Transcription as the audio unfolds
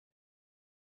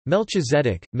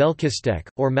Melchizedek, Melchizedek,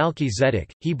 or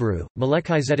Malki-Zedek, Hebrew,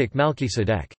 Melchizedek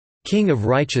Malki-Sedek, King of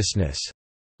Righteousness,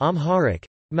 Amharic,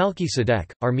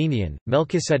 Malki-Sedek, Armenian,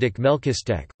 Melchizedek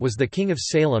Melchizedek, was the king of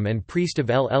Salem and priest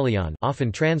of El Elyon,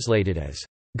 often translated as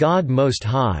God Most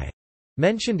High,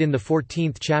 mentioned in the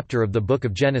 14th chapter of the Book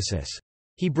of Genesis.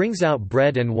 He brings out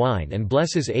bread and wine and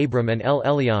blesses Abram and El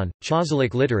Elyon.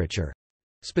 Chazalic literature,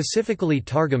 specifically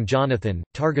Targum Jonathan,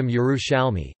 Targum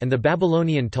Yerushalmi, and the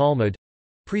Babylonian Talmud,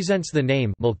 presents the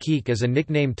name Melchizedek as a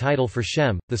nickname title for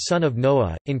Shem, the son of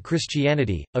Noah. In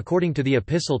Christianity, according to the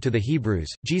Epistle to the Hebrews,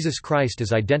 Jesus Christ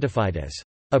is identified as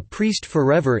a priest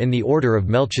forever in the order of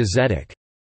Melchizedek,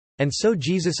 and so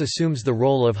Jesus assumes the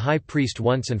role of high priest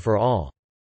once and for all.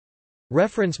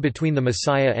 Reference between the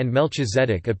Messiah and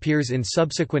Melchizedek appears in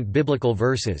subsequent biblical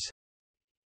verses.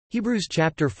 Hebrews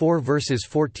chapter 4 verses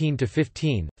 14 to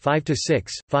 15, 5 to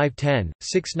 6, 5:10,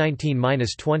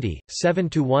 6:19-20,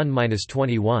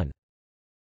 7:1-21.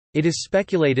 It is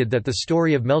speculated that the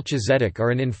story of Melchizedek are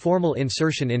an informal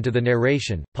insertion into the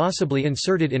narration, possibly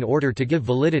inserted in order to give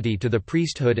validity to the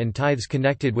priesthood and tithes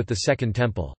connected with the Second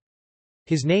Temple.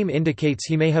 His name indicates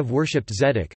he may have worshipped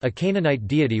Zedek, a Canaanite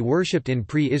deity worshipped in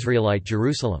pre-Israelite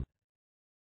Jerusalem.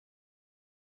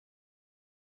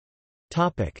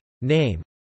 Name.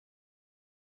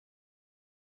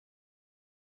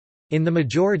 In the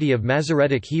majority of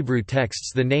Masoretic Hebrew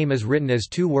texts the name is written as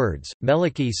two words,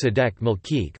 Melchi-Sedek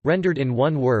Melchizedek, rendered in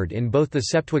one word in both the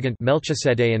Septuagint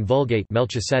Melchizedek and Vulgate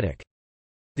Melchizedek.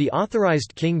 The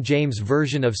Authorized King James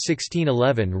Version of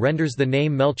 1611 renders the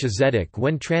name Melchizedek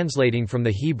when translating from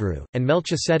the Hebrew, and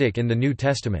Melchisedek in the New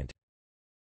Testament.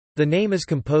 The name is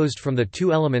composed from the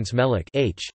two elements melech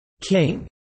h, king,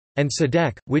 and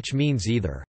sedek, which means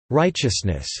either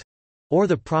righteousness or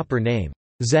the proper name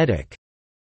Zedek,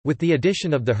 with the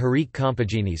addition of the Harik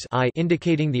Compaginis I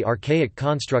indicating the archaic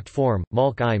construct form.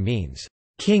 Malch I means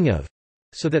king of,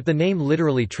 so that the name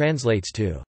literally translates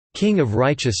to king of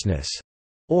righteousness,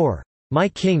 or my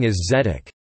king is Zedek,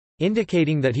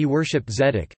 indicating that he worshipped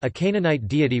Zedek, a Canaanite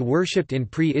deity worshipped in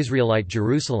pre-Israelite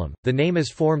Jerusalem. The name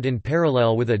is formed in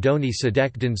parallel with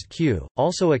Adoni-Sedek Dinzq,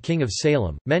 also a king of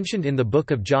Salem, mentioned in the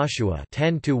Book of Joshua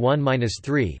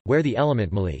 10:1-3, where the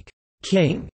element Malik,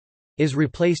 king, is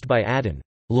replaced by Adon,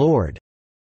 Lord.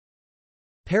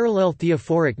 Parallel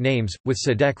theophoric names, with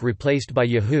Sedek replaced by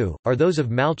Yahu, are those of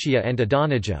Malchijah and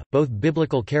Adonijah, both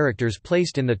biblical characters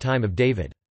placed in the time of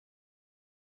David.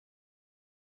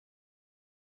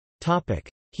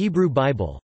 Hebrew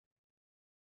Bible.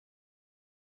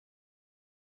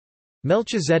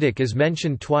 Melchizedek is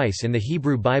mentioned twice in the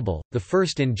Hebrew Bible, the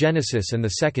first in Genesis and the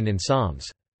second in Psalms.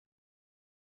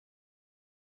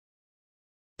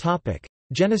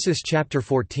 Genesis chapter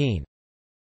 14.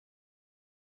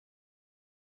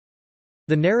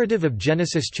 The narrative of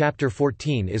Genesis chapter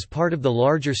 14 is part of the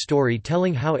larger story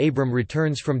telling how Abram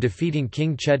returns from defeating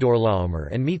King Chedorlaomer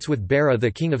and meets with Bera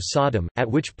the king of Sodom, at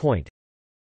which point,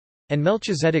 and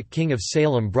Melchizedek king of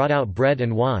Salem brought out bread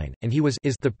and wine, and he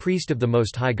is the priest of the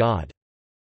Most High God.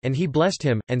 And he blessed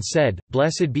him, and said,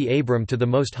 Blessed be Abram to the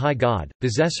Most High God,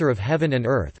 possessor of heaven and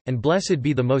earth, and blessed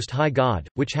be the Most High God,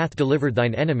 which hath delivered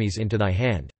thine enemies into thy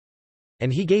hand.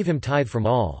 And he gave him tithe from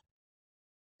all.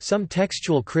 Some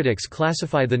textual critics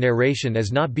classify the narration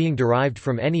as not being derived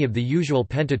from any of the usual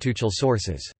Pentateuchal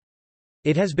sources.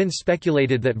 It has been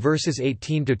speculated that verses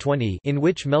 18-20 in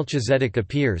which Melchizedek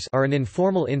appears are an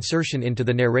informal insertion into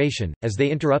the narration, as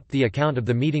they interrupt the account of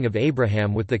the meeting of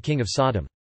Abraham with the king of Sodom.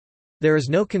 There is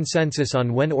no consensus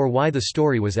on when or why the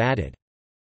story was added.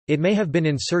 It may have been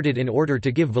inserted in order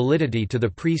to give validity to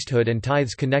the priesthood and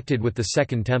tithes connected with the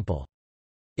Second Temple.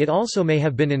 It also may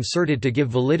have been inserted to give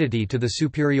validity to the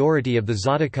superiority of the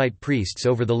Zadokite priests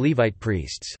over the Levite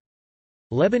priests.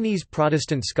 Lebanese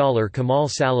Protestant scholar Kamal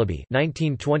Salabi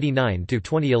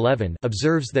 (1929–2011)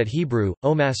 observes that Hebrew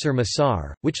omasar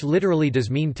masar, which literally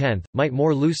does mean tenth, might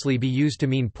more loosely be used to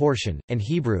mean portion, and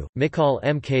Hebrew mikal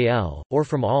mkl, or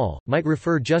from all, might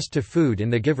refer just to food in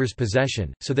the giver's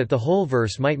possession, so that the whole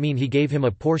verse might mean he gave him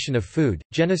a portion of food.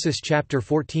 Genesis chapter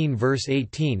 14 verse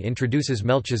 18 introduces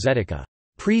Melchizedek, a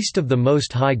priest of the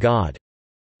Most High God,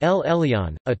 El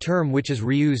Elyon, a term which is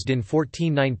reused in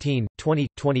 14:19, 20,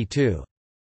 22.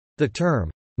 The term,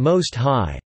 Most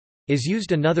High, is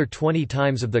used another 20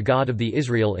 times of the God of the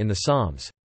Israel in the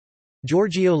Psalms.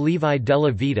 Giorgio Levi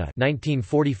della Vita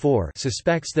 1944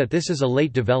 suspects that this is a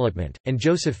late development, and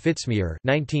Joseph Fitzmyer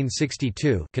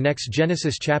 1962 connects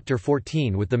Genesis chapter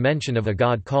 14 with the mention of a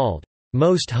God called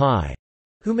Most High,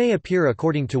 who may appear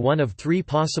according to one of three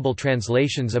possible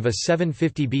translations of a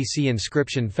 750 BC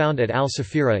inscription found at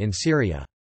Al-Safira in Syria.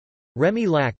 Remy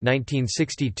Lack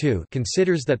 (1962)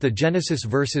 considers that the Genesis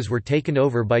verses were taken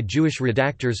over by Jewish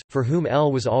redactors, for whom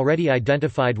El was already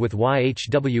identified with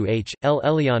Yhwh. El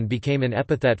Elyon became an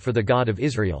epithet for the God of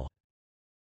Israel.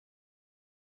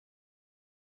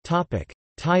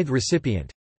 Tithe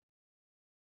recipient.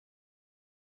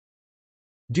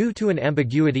 Due to an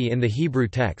ambiguity in the Hebrew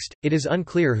text, it is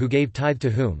unclear who gave tithe to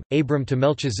whom, Abram to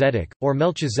Melchizedek, or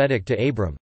Melchizedek to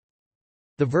Abram.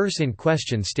 The verse in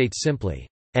question states simply,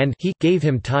 "And he gave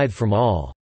him tithe from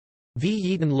all."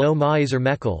 V. Yitan lo ma'aser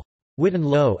mekel. Witten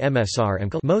lo msr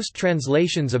emkel. Most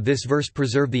translations of this verse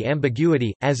preserve the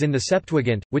ambiguity, as in the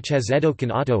Septuagint, which has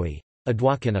edokin autoi,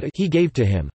 he gave to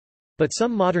him. But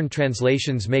some modern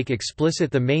translations make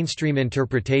explicit the mainstream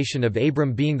interpretation of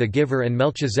Abram being the giver and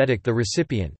Melchizedek the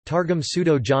recipient. Targum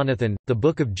Pseudo-Jonathan, the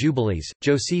Book of Jubilees,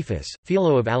 Josephus,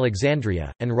 Philo of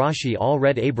Alexandria, and Rashi all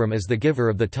read Abram as the giver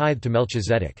of the tithe to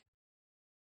Melchizedek.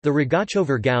 The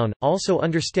Rogachover Gaon, also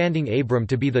understanding Abram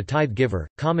to be the tithe giver,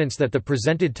 comments that the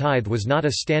presented tithe was not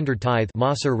a standard tithe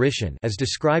as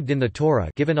described in the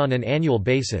Torah given on an annual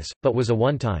basis, but was a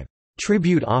one-time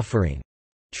tribute offering.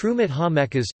 Trumot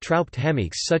ha-mekas, traupt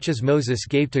hemiks such as Moses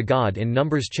gave to God in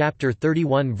Numbers chapter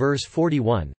 31 verse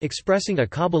 41, expressing a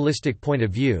Kabbalistic point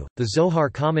of view. The Zohar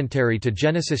commentary to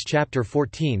Genesis chapter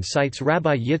 14 cites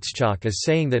Rabbi Yitzchak as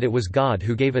saying that it was God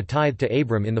who gave a tithe to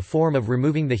Abram in the form of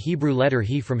removing the Hebrew letter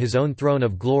he from his own throne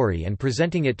of glory and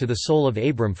presenting it to the soul of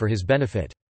Abram for his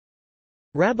benefit.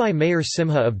 Rabbi Meir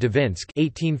Simcha of Dvinsk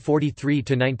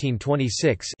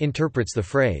 (1843–1926) interprets the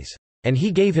phrase, "And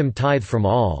he gave him tithe from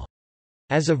all,"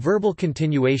 as a verbal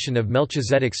continuation of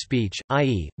Melchizedek's speech,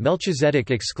 i.e.,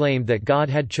 Melchizedek exclaimed that God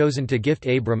had chosen to gift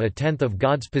Abram a tenth of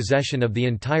God's possession of the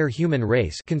entire human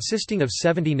race consisting of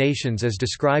 70 nations as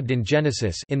described in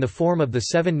Genesis in the form of the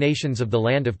 7 nations of the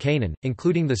land of Canaan,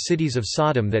 including the cities of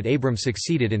Sodom that Abram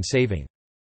succeeded in saving.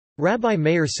 Rabbi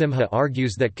Meir Simcha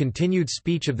argues that continued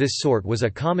speech of this sort was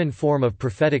a common form of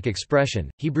prophetic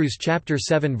expression. Hebrews chapter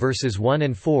 7 verses 1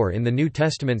 and 4 in the New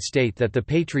Testament state that the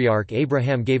patriarch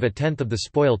Abraham gave a tenth of the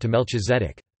spoil to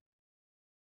Melchizedek.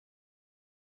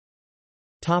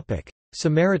 Topic: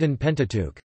 Samaritan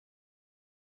Pentateuch.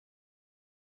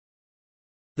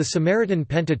 The Samaritan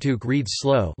Pentateuch reads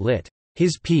slow, lit.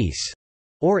 His peace,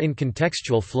 or in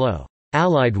contextual flow,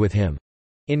 allied with him,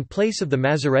 in place of the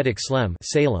Masoretic Slem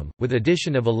Salem, with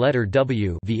addition of a letter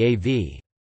W vav.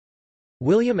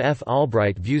 William F.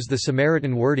 Albright views the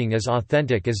Samaritan wording as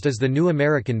authentic as does the New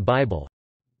American Bible.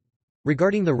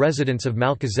 Regarding the residence of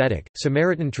Melchizedek,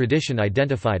 Samaritan tradition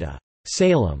identified a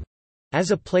Salem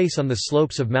as a place on the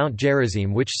slopes of Mount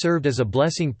Gerizim which served as a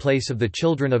blessing place of the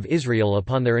children of Israel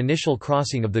upon their initial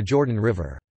crossing of the Jordan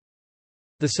River.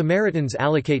 The Samaritans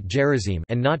allocate Gerizim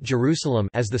and not Jerusalem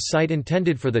as the site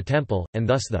intended for the temple, and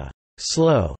thus the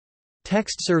slow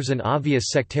text serves an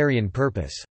obvious sectarian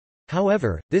purpose.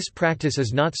 However, this practice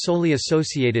is not solely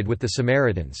associated with the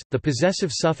Samaritans. The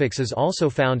possessive suffix is also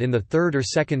found in the 3rd or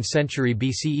 2nd century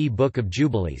BCE Book of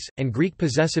Jubilees, and Greek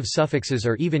possessive suffixes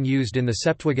are even used in the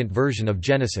Septuagint version of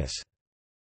Genesis.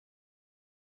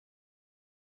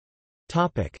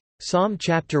 Topic: Psalm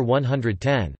chapter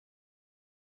 110.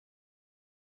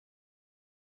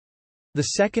 The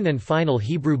second and final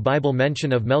Hebrew Bible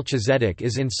mention of Melchizedek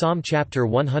is in Psalm chapter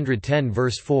 110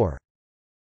 verse 4.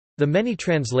 The many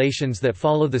translations that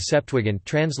follow the Septuagint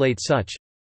translate such: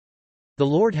 "The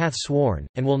Lord hath sworn,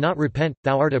 and will not repent,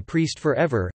 thou art a priest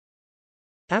forever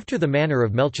after the manner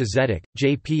of Melchizedek."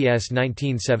 JPS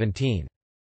 1917.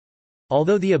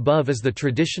 Although the above is the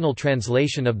traditional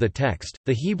translation of the text,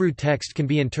 the Hebrew text can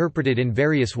be interpreted in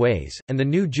various ways, and the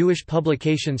New Jewish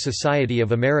Publication Society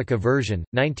of America version,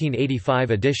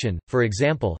 1985 edition, for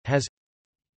example, has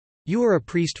 "You are a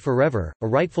priest forever, a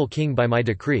rightful king by my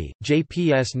decree."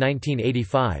 JPS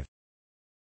 1985.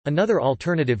 Another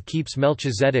alternative keeps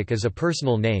Melchizedek as a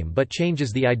personal name but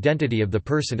changes the identity of the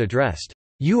person addressed.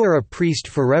 "You are a priest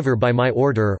forever by my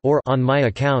order," or "on my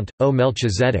account, O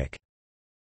Melchizedek."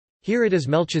 Here it is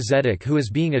Melchizedek who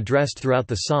is being addressed throughout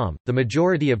the psalm. The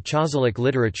majority of Chazalic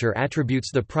literature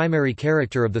attributes the primary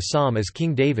character of the psalm as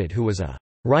King David, who was a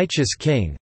righteous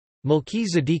king.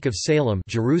 Melchizedek of Salem,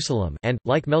 Jerusalem, and,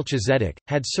 like Melchizedek,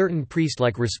 had certain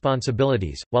priest-like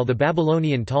responsibilities, while the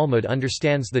Babylonian Talmud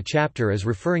understands the chapter as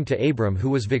referring to Abram,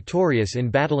 who was victorious in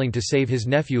battling to save his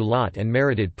nephew Lot and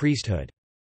merited priesthood.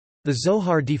 The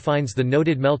Zohar defines the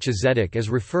noted Melchizedek as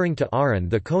referring to Aaron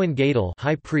the Kohen Gadol,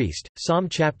 high priest. Psalm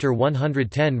chapter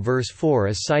 110 verse 4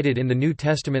 is cited in the New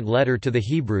Testament letter to the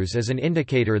Hebrews as an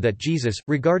indicator that Jesus,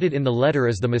 regarded in the letter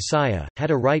as the Messiah,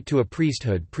 had a right to a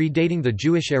priesthood predating the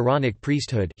Jewish Aaronic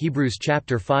priesthood. Hebrews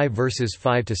chapter 5 verses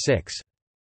 5 to 6.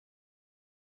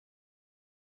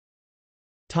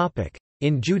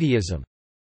 In Judaism.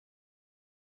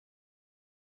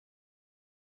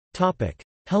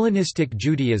 Hellenistic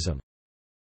Judaism.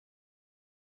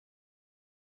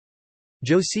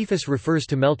 Josephus refers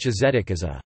to Melchizedek as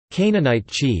a Canaanite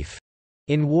chief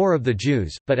in War of the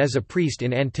Jews, but as a priest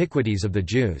in Antiquities of the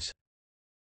Jews.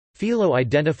 Philo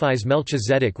identifies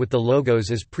Melchizedek with the Logos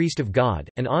as priest of God,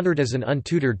 and honored as an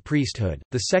untutored priesthood.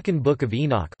 The second book of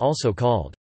Enoch, also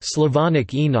called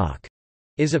Slavonic Enoch,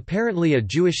 is apparently a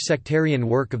Jewish sectarian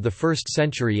work of the 1st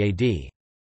century AD.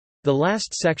 The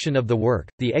last section of the work,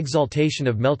 the Exaltation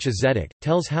of Melchizedek,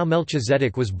 tells how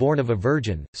Melchizedek was born of a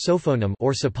virgin, Sophonim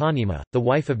or Soponima, the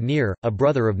wife of Ner, a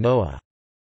brother of Noah.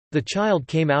 The child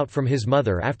came out from his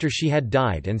mother after she had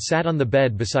died and sat on the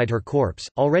bed beside her corpse,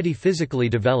 already physically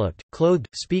developed, clothed,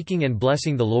 speaking and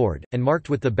blessing the Lord, and marked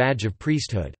with the badge of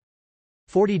priesthood.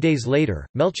 40 days later,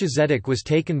 Melchizedek was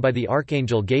taken by the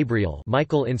archangel Gabriel,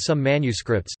 Michael in some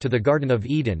manuscripts, to the Garden of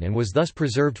Eden and was thus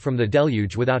preserved from the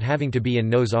deluge without having to be in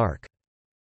Noah's ark.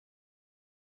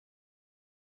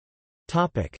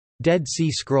 Dead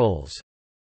Sea Scrolls.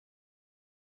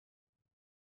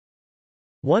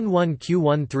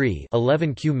 11Q13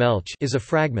 11Q Melch is a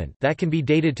fragment that can be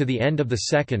dated to the end of the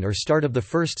 2nd or start of the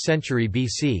 1st century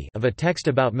BC of a text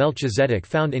about Melchizedek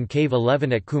found in Cave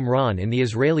 11 at Qumran in the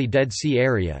Israeli Dead Sea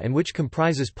area and which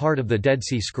comprises part of the Dead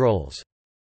Sea Scrolls.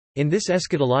 In this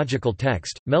eschatological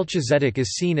text, Melchizedek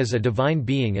is seen as a divine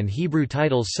being and Hebrew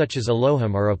titles such as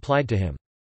Elohim are applied to him.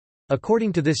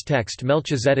 According to this text,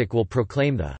 Melchizedek will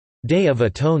proclaim the Day of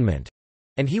Atonement,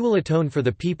 and he will atone for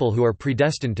the people who are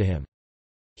predestined to him.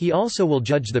 He also will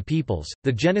judge the peoples.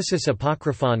 The Genesis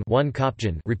Apocryphon 1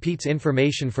 Kopjan repeats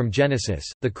information from Genesis.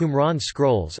 The Qumran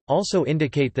scrolls also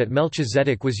indicate that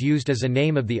Melchizedek was used as a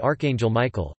name of the archangel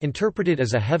Michael, interpreted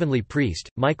as a heavenly priest.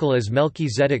 Michael as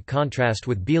Melchizedek contrast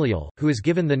with Belial, who is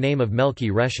given the name of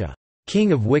Melchi-Resha,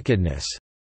 king of wickedness.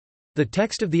 The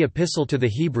text of the Epistle to the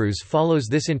Hebrews follows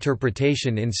this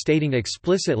interpretation in stating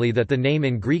explicitly that the name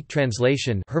in Greek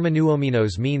translation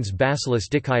hermeneuomenos means basileus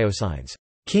dikaiosines,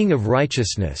 king of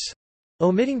righteousness.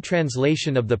 Omitting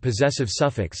translation of the possessive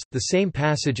suffix, the same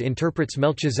passage interprets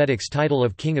Melchizedek's title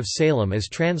of king of Salem as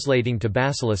translating to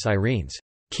basileus irenes,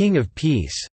 king of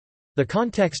peace. The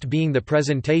context being the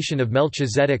presentation of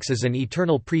Melchizedek as an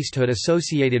eternal priesthood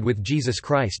associated with Jesus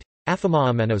Christ.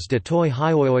 Aphamaamenos de toi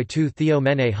hioioi tu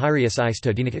theomene hyrius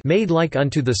istodinic, made like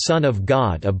unto the Son of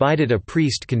God, abided a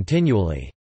priest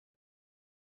continually.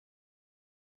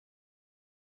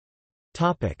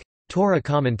 Torah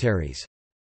commentaries.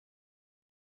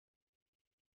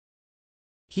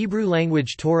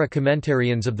 Hebrew-language Torah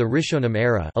commentarians of the Rishonim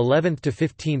era 11th to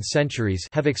 15th centuries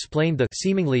have explained the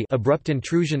seemingly abrupt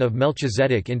intrusion of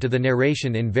Melchizedek into the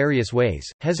narration in various ways.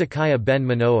 Hezekiah ben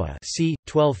Manoah c.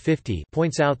 1250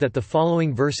 points out that the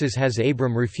following verses has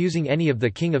Abram refusing any of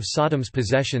the king of Sodom's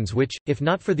possessions which, if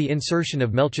not for the insertion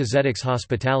of Melchizedek's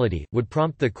hospitality, would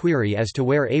prompt the query as to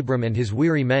where Abram and his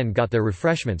weary men got their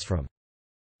refreshments from.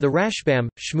 The Rashbam,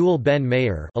 Shmuel ben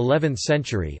Meir 11th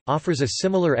century, offers a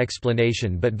similar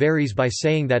explanation but varies by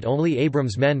saying that only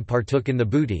Abram's men partook in the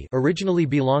booty originally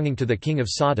belonging to the king of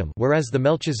Sodom, whereas the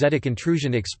Melchizedek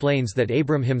intrusion explains that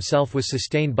Abram himself was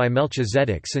sustained by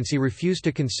Melchizedek since he refused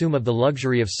to consume of the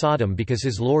luxury of Sodom because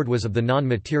his lord was of the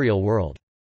non-material world.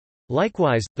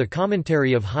 Likewise, the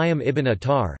commentary of Hayam ibn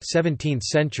Attar 17th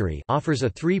century offers a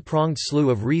three-pronged slew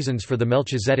of reasons for the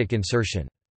Melchizedek insertion.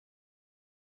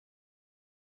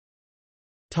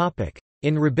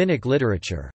 In rabbinic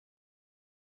literature.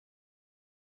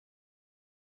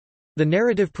 The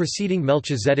narrative preceding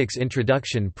Melchizedek's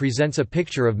introduction presents a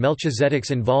picture of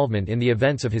Melchizedek's involvement in the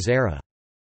events of his era.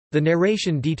 The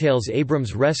narration details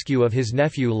Abram's rescue of his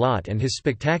nephew Lot and his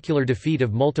spectacular defeat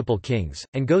of multiple kings,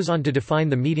 and goes on to define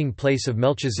the meeting place of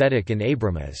Melchizedek and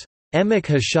Abram as Emek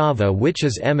Hashava, which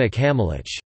is Emek Hamelech.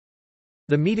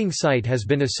 The meeting site has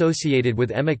been associated with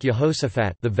Emek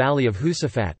Yehoshaphat, the Valley of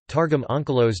Husaphat. Targum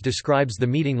Onkelos describes the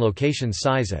meeting location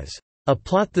size as a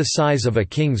plot the size of a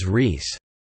king's wreath.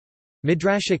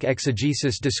 Midrashic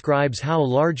exegesis describes how a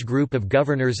large group of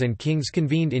governors and kings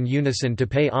convened in unison to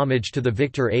pay homage to the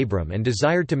victor Abram and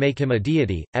desired to make him a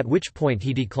deity, at which point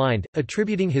he declined,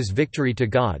 attributing his victory to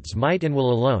God's might and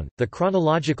will alone. The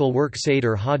chronological work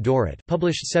Seder ha-Dorot,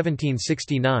 published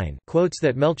 1769, quotes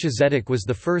that Melchizedek was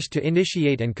the first to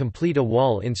initiate and complete a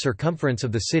wall in circumference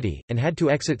of the city, and had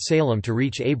to exit Salem to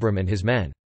reach Abram and his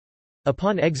men.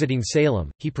 Upon exiting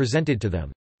Salem, he presented to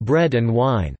them bread and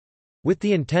wine, with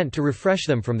the intent to refresh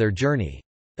them from their journey.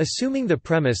 Assuming the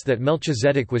premise that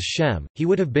Melchizedek was Shem, he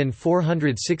would have been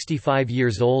 465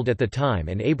 years old at the time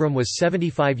and Abram was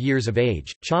 75 years of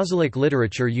age. Chazalic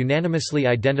literature unanimously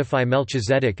identify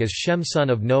Melchizedek as Shem son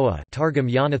of Noah, Targum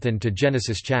Yonathan to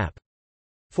Genesis chap.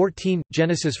 14,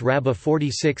 Genesis Rabbah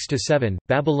 46-7,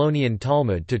 Babylonian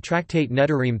Talmud to Tractate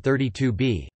Nedarim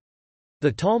 32b.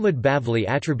 The Talmud Bavli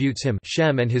attributes him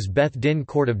Shem and his Beth Din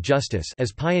court of justice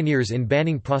as pioneers in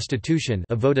banning prostitution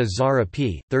Avodah Zarah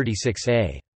p.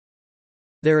 36a.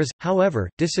 There is, however,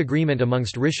 disagreement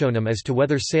amongst Rishonim as to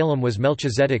whether Salem was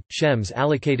Melchizedek, Shem's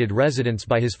allocated residence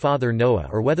by his father Noah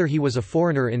or whether he was a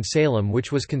foreigner in Salem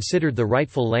which was considered the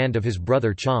rightful land of his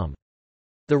brother Cham.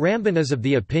 The Ramban is of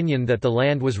the opinion that the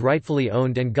land was rightfully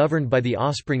owned and governed by the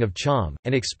offspring of Cham,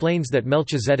 and explains that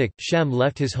Melchizedek, Shem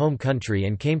left his home country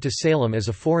and came to Salem as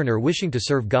a foreigner wishing to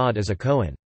serve God as a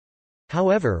Kohen.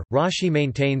 However, Rashi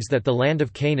maintains that the land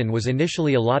of Canaan was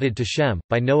initially allotted to Shem,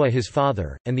 by Noah his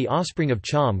father, and the offspring of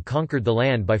Cham conquered the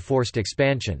land by forced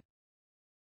expansion.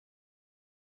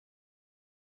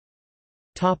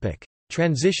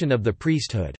 Transition of the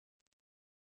priesthood.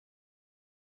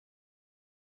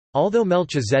 Although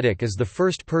Melchizedek is the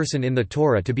first person in the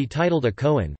Torah to be titled a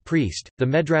Kohen priest, the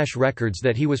Medrash records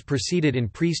that he was preceded in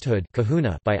priesthood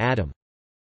kahuna by Adam.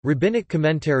 Rabbinic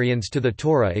commentarians to the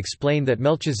Torah explain that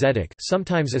Melchizedek,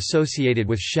 sometimes associated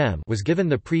with Shem, was given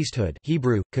the priesthood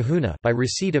Hebrew, kahuna by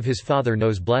receipt of his father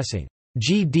Noah's blessing.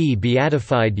 Gd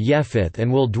beatified Yefeth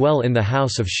and will dwell in the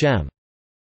house of Shem,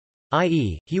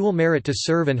 i.e., he will merit to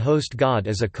serve and host God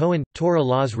as a Kohen. Torah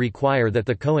laws require that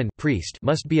the Kohen priest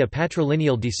must be a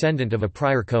patrilineal descendant of a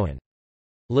prior Kohen.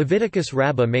 Leviticus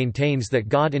Rabbah maintains that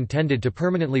God intended to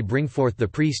permanently bring forth the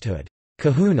priesthood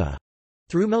kahuna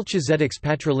through Melchizedek's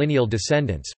patrilineal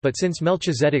descendants, but since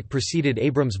Melchizedek preceded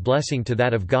Abram's blessing to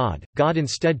that of God, God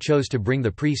instead chose to bring the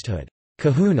priesthood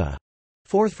kahuna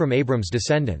forth from Abram's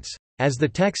descendants. As the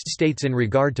text states in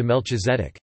regard to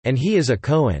Melchizedek, "And he is a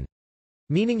Kohen,"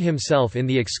 meaning himself in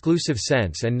the exclusive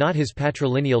sense and not his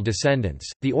patrilineal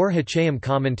descendants. The Or HaChaim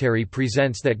commentary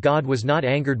presents that God was not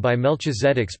angered by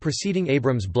Melchizedek's preceding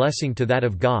Abram's blessing to that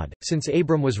of God, since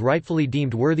Abram was rightfully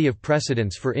deemed worthy of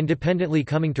precedence for independently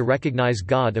coming to recognize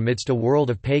God amidst a world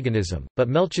of paganism, but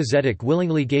Melchizedek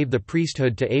willingly gave the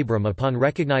priesthood to Abram upon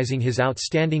recognizing his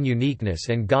outstanding uniqueness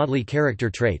and godly character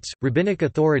traits. Rabbinic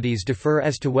authorities differ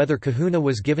as to whether kahuna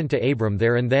was given to Abram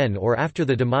there and then or after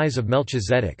the demise of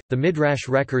Melchizedek. The Midrash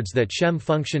records that Shem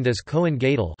functioned as Kohen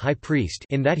Gadol, high priest,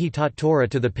 in that he taught Torah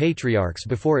to the patriarchs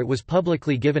before it was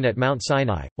publicly given at Mount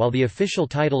Sinai, while the official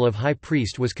title of high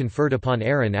priest was conferred upon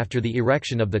Aaron after the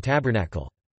erection of the tabernacle.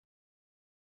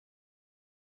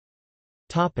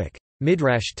 Topic: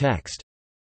 Midrash text.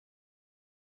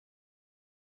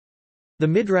 The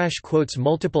Midrash quotes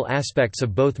multiple aspects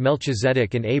of both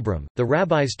Melchizedek and Abram. The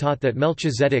rabbis taught that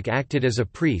Melchizedek acted as a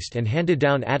priest and handed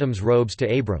down Adam's robes to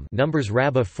Abram. Numbers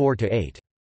Rabbah 4-8.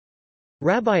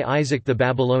 Rabbi Isaac the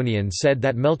Babylonian said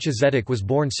that Melchizedek was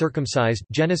born circumcised.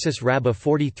 Genesis Rabbah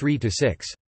 43-6.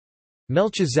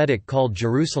 Melchizedek called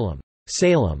Jerusalem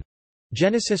Salem.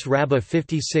 Genesis Rabbah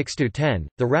 56-10.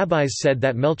 The rabbis said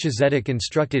that Melchizedek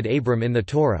instructed Abram in the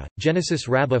Torah. Genesis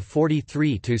Rabbah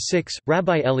 43-6.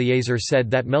 Rabbi Eliezer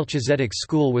said that Melchizedek's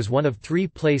school was one of three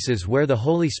places where the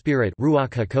Holy Spirit Ruach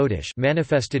HaKodesh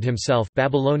manifested himself.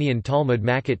 Babylonian Talmud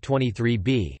Makkot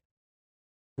 23b.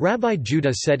 Rabbi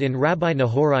Judah said in Rabbi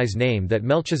Nahorai's name that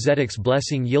Melchizedek's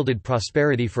blessing yielded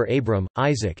prosperity for Abram,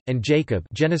 Isaac, and Jacob.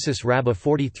 Genesis Rabbah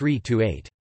 43-8.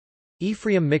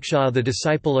 Ephraim Mikshah, the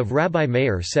disciple of Rabbi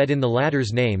Meir, said in the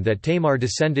latter's name that Tamar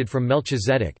descended from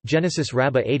Melchizedek. Genesis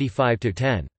Rabbah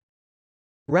 85-10.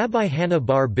 Rabbi Hannah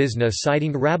bar Bizna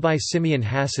citing Rabbi Simeon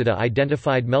Hasidah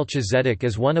identified Melchizedek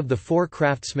as one of the four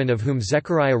craftsmen of whom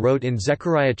Zechariah wrote in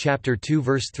Zechariah chapter 2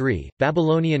 verse 3.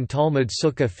 Babylonian Talmud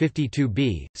Sukkah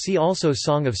 52b. See also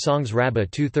Song of Songs Rabbah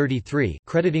 233,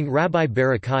 crediting Rabbi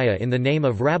Berechiah in the name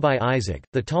of Rabbi Isaac.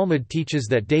 The Talmud teaches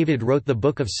that David wrote the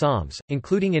Book of Psalms,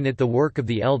 including in it the work of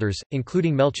the elders,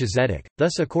 including Melchizedek.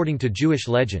 Thus, according to Jewish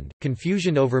legend,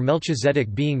 confusion over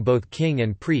Melchizedek being both king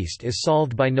and priest is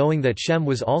solved by knowing that Shem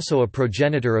was also a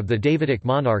progenitor of the Davidic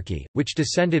monarchy, which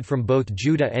descended from both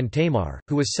Judah and Tamar,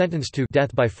 who was sentenced to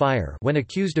death by fire when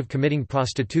accused of committing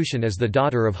prostitution as the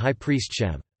daughter of high priest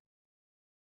Shem.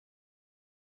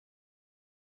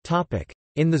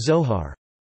 In the Zohar.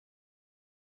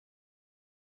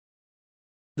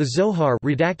 The Zohar,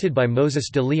 redacted by Moses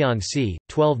de Leon c.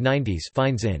 1290s,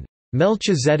 finds in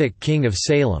Melchizedek king of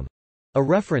Salem a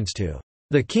reference to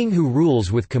the king who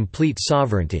rules with complete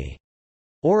sovereignty.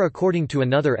 Or according to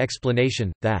another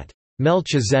explanation, that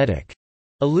Melchizedek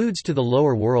alludes to the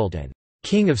lower world and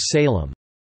king of Salem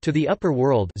To the upper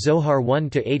world Zohar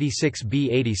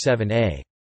 1-86b-87a.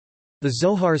 The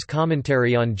Zohar's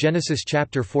commentary on Genesis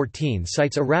chapter 14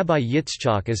 cites a Rabbi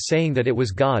Yitzchak as saying that it was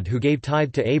God who gave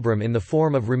tithe to Abram in the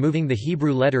form of removing the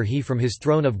Hebrew letter he from his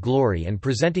throne of glory and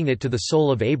presenting it to the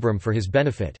soul of Abram for his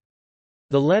benefit.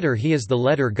 The letter he is the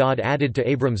letter God added to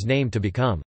Abram's name to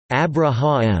become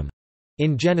Abraham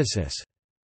in Genesis.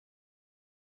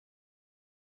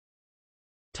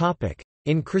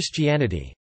 In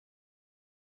Christianity.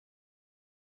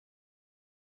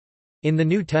 In the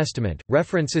New Testament,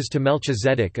 references to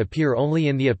Melchizedek appear only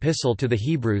in the Epistle to the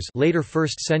Hebrews, later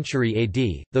 1st century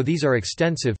AD, though these are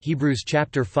extensive. Hebrews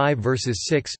chapter 5 verses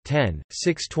 6, 10,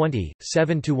 6:20,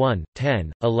 7-1,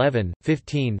 10, 11,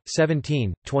 15,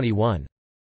 17, 21.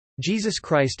 Jesus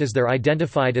Christ is there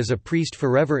identified as a priest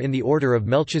forever in the order of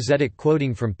Melchizedek,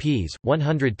 quoting from Ps.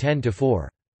 110-4.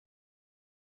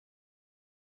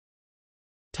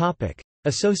 Topic: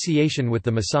 Association with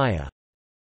the Messiah.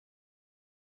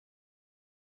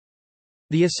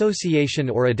 The association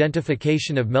or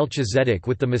identification of Melchizedek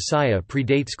with the Messiah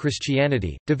predates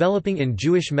Christianity, developing in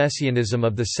Jewish Messianism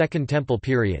of the Second Temple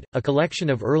period. A collection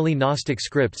of early Gnostic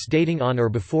scripts dating on or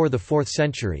before the 4th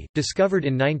century, discovered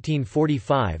in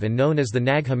 1945 and known as the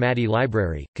Nag Hammadi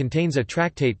Library, contains a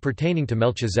tractate pertaining to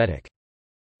Melchizedek.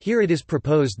 Here it is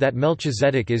proposed that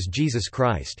Melchizedek is Jesus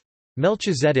Christ.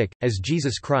 Melchizedek, as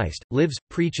Jesus Christ, lives,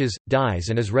 preaches, dies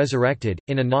and is resurrected,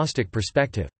 in a Gnostic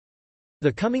perspective.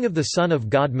 The coming of the Son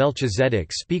of God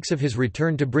Melchizedek speaks of his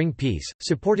return to bring peace,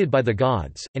 supported by the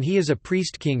gods, and he is a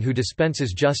priest-king who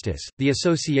dispenses justice. The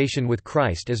association with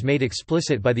Christ is made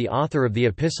explicit by the author of the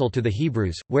Epistle to the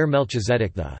Hebrews, where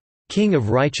Melchizedek the King of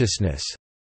Righteousness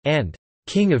and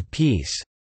King of Peace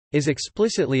is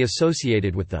explicitly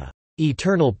associated with the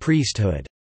eternal priesthood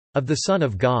of the Son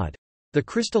of God. The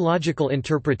Christological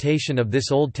interpretation of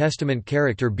this Old Testament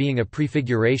character being a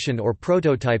prefiguration or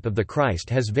prototype of the Christ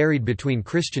has varied between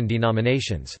Christian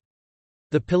denominations.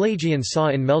 The Pelagians saw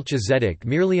in Melchizedek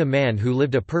merely a man who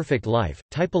lived a perfect life.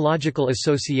 Typological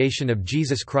association of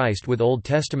Jesus Christ with Old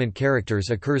Testament characters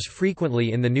occurs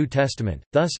frequently in the New Testament,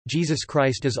 thus, Jesus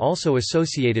Christ is also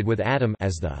associated with Adam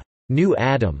as the new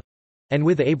Adam, and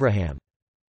with Abraham.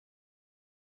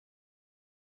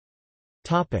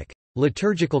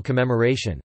 Liturgical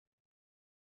commemoration.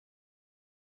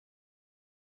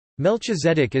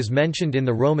 Melchizedek is mentioned in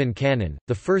the Roman canon,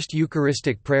 the first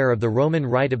Eucharistic prayer of the Roman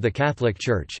Rite of the Catholic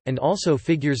Church, and also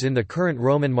figures in the current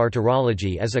Roman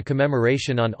Martyrology as a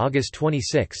commemoration on August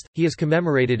 26. He is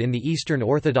commemorated in the Eastern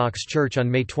Orthodox Church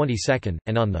on May 22,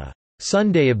 and on the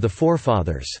Sunday of the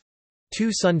Forefathers,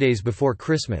 2 Sundays before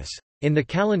Christmas. In the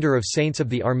calendar of saints of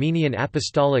the Armenian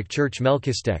Apostolic Church,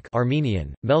 Melchizedek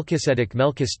 (Armenian: Melchizedek)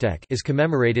 is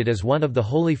commemorated as one of the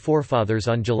Holy Forefathers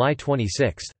on July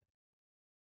 26.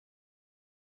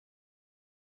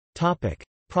 Topic: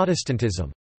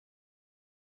 Protestantism.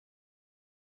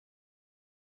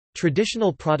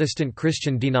 Traditional Protestant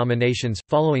Christian denominations,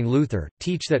 following Luther,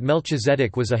 teach that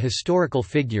Melchizedek was a historical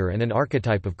figure and an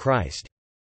archetype of Christ.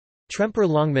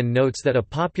 Tremper-Longman notes that a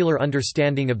popular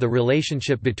understanding of the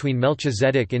relationship between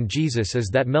Melchizedek and Jesus is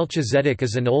that Melchizedek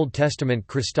is an Old Testament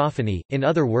Christophany, in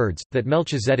other words, that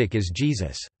Melchizedek is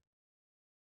Jesus.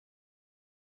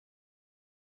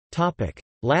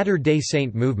 Latter-day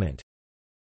Saint movement.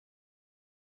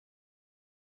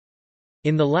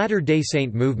 In the Latter-day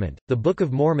Saint movement, the Book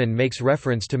of Mormon makes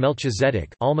reference to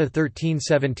Melchizedek, Alma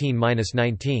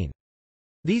 13:17-19.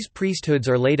 These priesthoods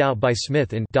are laid out by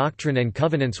Smith in Doctrine and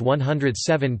Covenants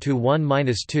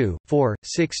 107-1-2, 4,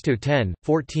 6-10,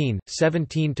 14,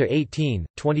 17-18,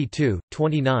 22,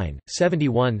 29,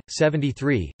 71,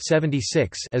 73,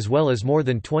 76, as well as more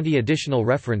than 20 additional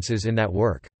references in that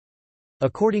work.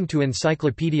 According to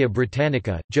Encyclopaedia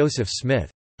Britannica, Joseph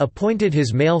Smith appointed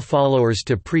his male followers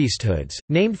to priesthoods,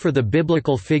 named for the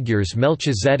biblical figures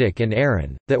Melchizedek and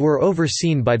Aaron, that were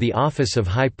overseen by the office of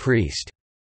high priest,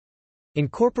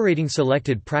 incorporating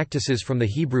selected practices from the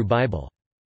Hebrew Bible.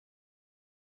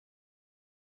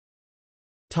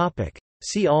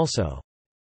 See also: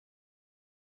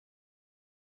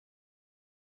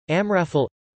 Amraphel,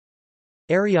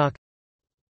 Arioch,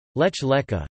 Lech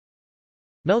Lecha,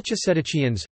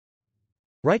 Melchisedekians,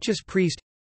 Righteous Priest,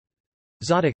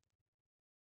 Zadok.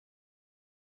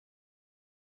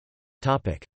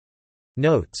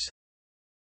 Notes.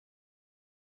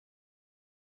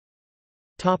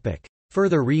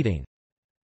 Further reading.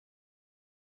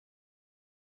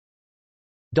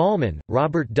 Dahlman,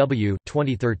 Robert W.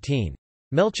 2013.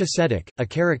 Melchizedek, A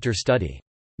Character Study.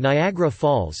 Niagara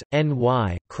Falls,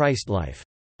 N.Y., Christlife.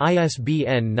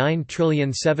 ISBN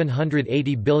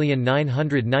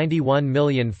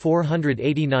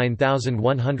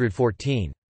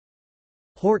 9780991489114.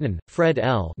 Horton, Fred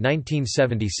L.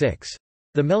 1976.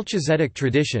 The Melchizedek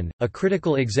Tradition, A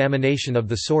Critical Examination of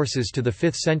the Sources to the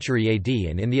 5th Century AD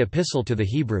and in the Epistle to the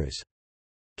Hebrews.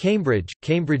 Cambridge,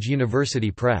 Cambridge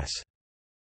University Press.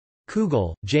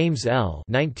 Kugel, James L.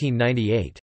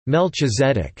 1998.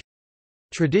 Melchizedek.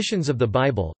 Traditions of the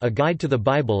Bible, A Guide to the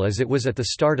Bible as it was at the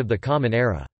start of the Common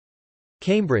Era.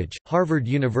 Cambridge, Harvard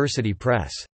University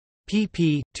Press.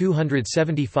 pp.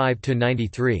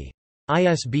 275–93.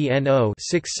 ISBN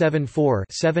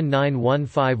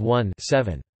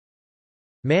 0-674-79151-7.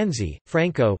 Manzi,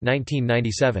 Franco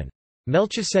 1997.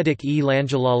 Melchizedek e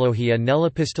l'Angelologia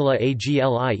nell'Epistola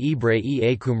agli Ebrei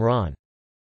e Qumran.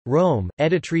 Rome,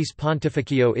 Editrice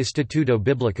Pontificio Istituto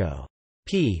Biblico.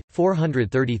 p.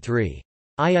 433.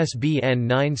 ISBN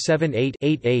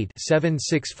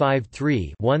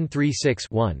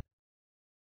 978-88-7653-136-1.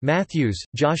 Matthews,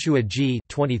 Joshua G.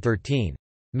 2013.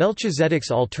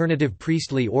 Melchizedek's Alternative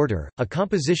Priestly Order, A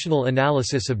Compositional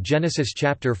Analysis of Genesis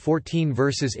chapter 14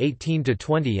 verses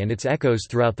 18–20 and its echoes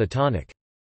throughout the Tanakh.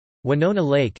 Winona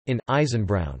Lake, in,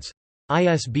 Eisenbrowns.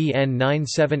 ISBN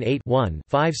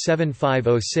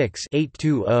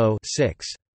 978-1-57506-820-6.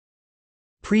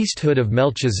 Priesthood of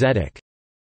Melchizedek.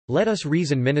 Let Us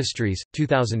Reason Ministries,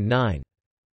 2009.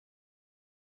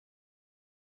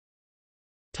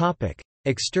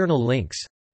 External links.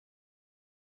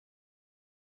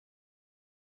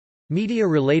 Media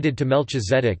related to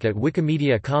Melchizedek at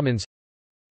Wikimedia Commons.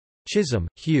 Chisholm,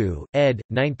 Hugh, ed.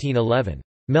 1911.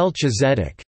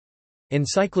 Melchizedek.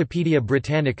 Encyclopædia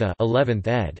Britannica 11th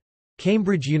ed.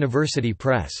 Cambridge University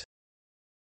Press.